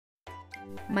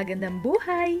Magandang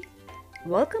buhay!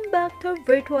 Welcome back to our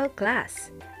virtual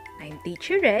class. I'm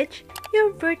Teacher Regz,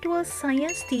 your virtual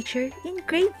science teacher in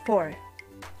grade 4.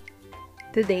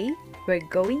 Today, we're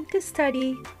going to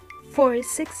study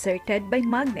force exerted by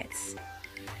magnets.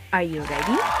 Are you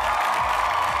ready?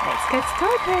 Let's get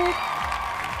started!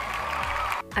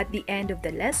 At the end of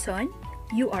the lesson,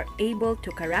 you are able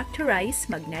to characterize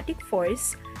magnetic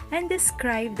force and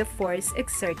describe the force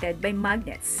exerted by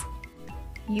magnets.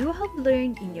 You have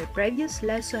learned in your previous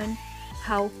lesson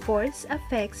how force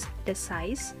affects the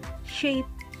size, shape,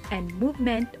 and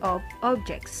movement of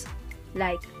objects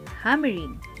like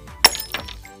hammering,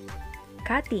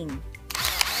 cutting,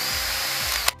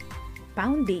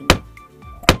 pounding,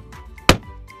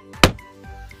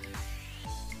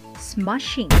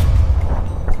 smashing.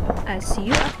 As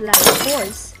you apply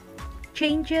force,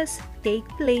 changes take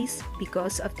place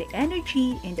because of the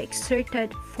energy in the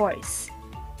exerted force.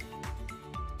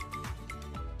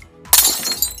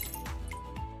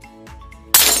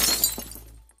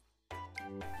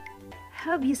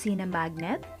 Have you seen a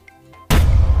magnet?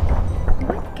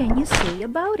 What can you say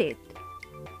about it?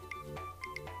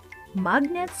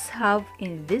 Magnets have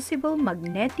invisible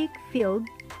magnetic field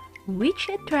which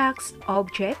attracts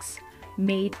objects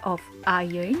made of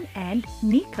iron and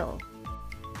nickel.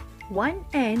 One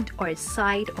end or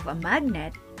side of a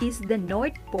magnet is the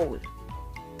North Pole,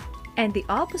 and the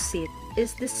opposite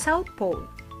is the South Pole.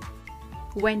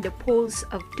 When the poles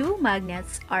of two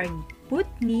magnets are put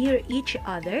near each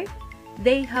other,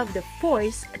 they have the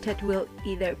force that will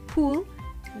either pull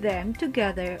them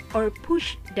together or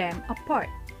push them apart.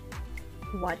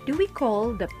 What do we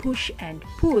call the push and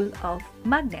pull of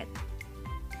magnet?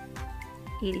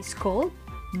 It is called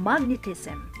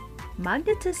magnetism.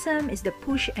 Magnetism is the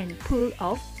push and pull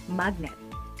of magnet.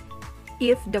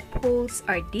 If the poles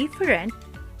are different,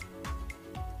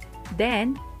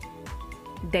 then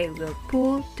they will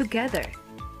pull together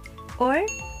or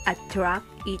attract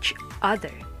each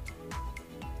other.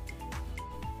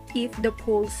 If the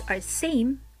poles are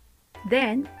same,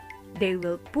 then they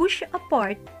will push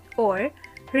apart or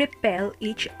repel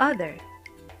each other.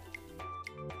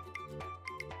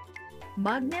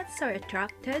 Magnets are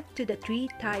attracted to the three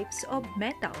types of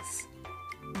metals.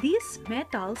 These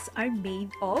metals are made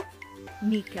of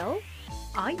nickel,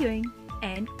 iron,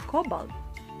 and cobalt.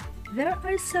 There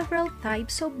are several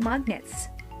types of magnets,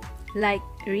 like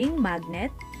ring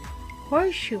magnet,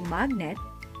 horseshoe magnet,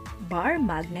 bar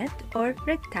magnet, or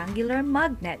rectangular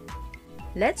magnet.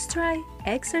 Let's try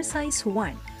exercise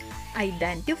 1.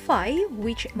 Identify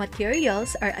which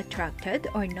materials are attracted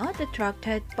or not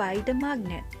attracted by the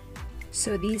magnet.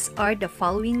 So these are the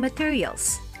following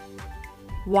materials: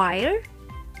 wire,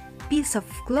 piece of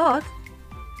cloth,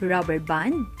 rubber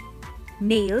band,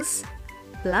 nails,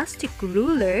 plastic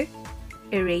ruler,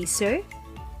 eraser,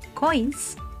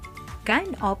 coins,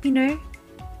 can opener,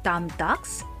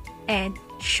 thumbtacks, and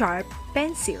sharp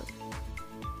pencil.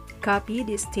 Copy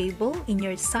this table in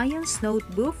your science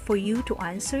notebook for you to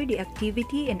answer the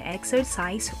activity in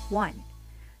exercise 1.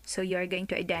 So you are going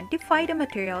to identify the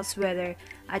materials whether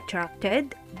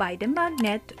attracted by the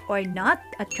magnet or not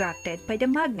attracted by the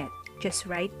magnet. Just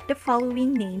write the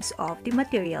following names of the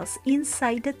materials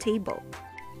inside the table.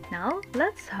 Now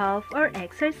let's have our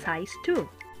exercise 2.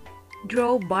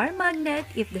 Draw bar magnet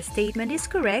if the statement is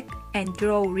correct and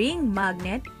draw ring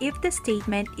magnet if the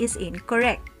statement is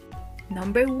incorrect.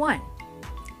 Number 1.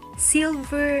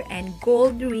 Silver and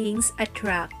gold rings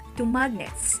attract to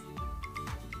magnets.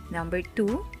 Number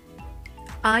 2.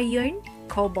 Iron,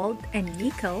 cobalt, and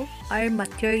nickel are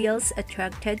materials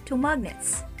attracted to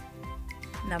magnets.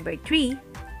 Number 3.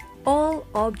 All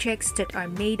objects that are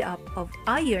made up of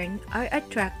iron are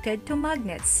attracted to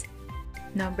magnets.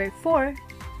 Number 4.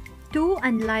 Two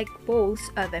unlike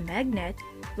poles of a magnet,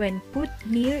 when put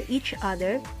near each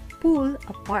other, pull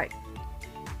apart.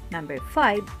 Number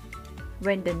 5.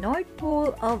 When the North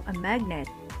Pole of a magnet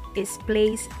is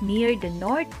placed near the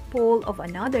North Pole of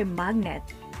another magnet,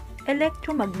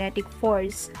 electromagnetic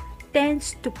force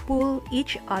tends to pull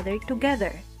each other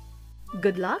together.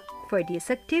 Good luck for this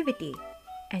activity,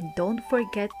 and don't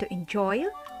forget to enjoy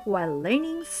while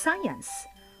learning science.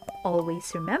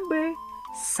 Always remember,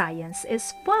 science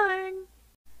is fun!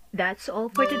 That's all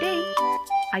for today.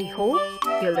 I hope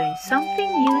you learned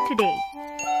something new today.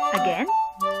 Again,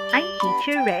 I'm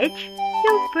Teacher Regz,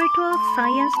 your virtual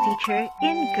science teacher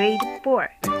in grade 4.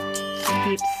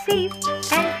 Keep safe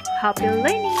and happy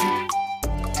learning!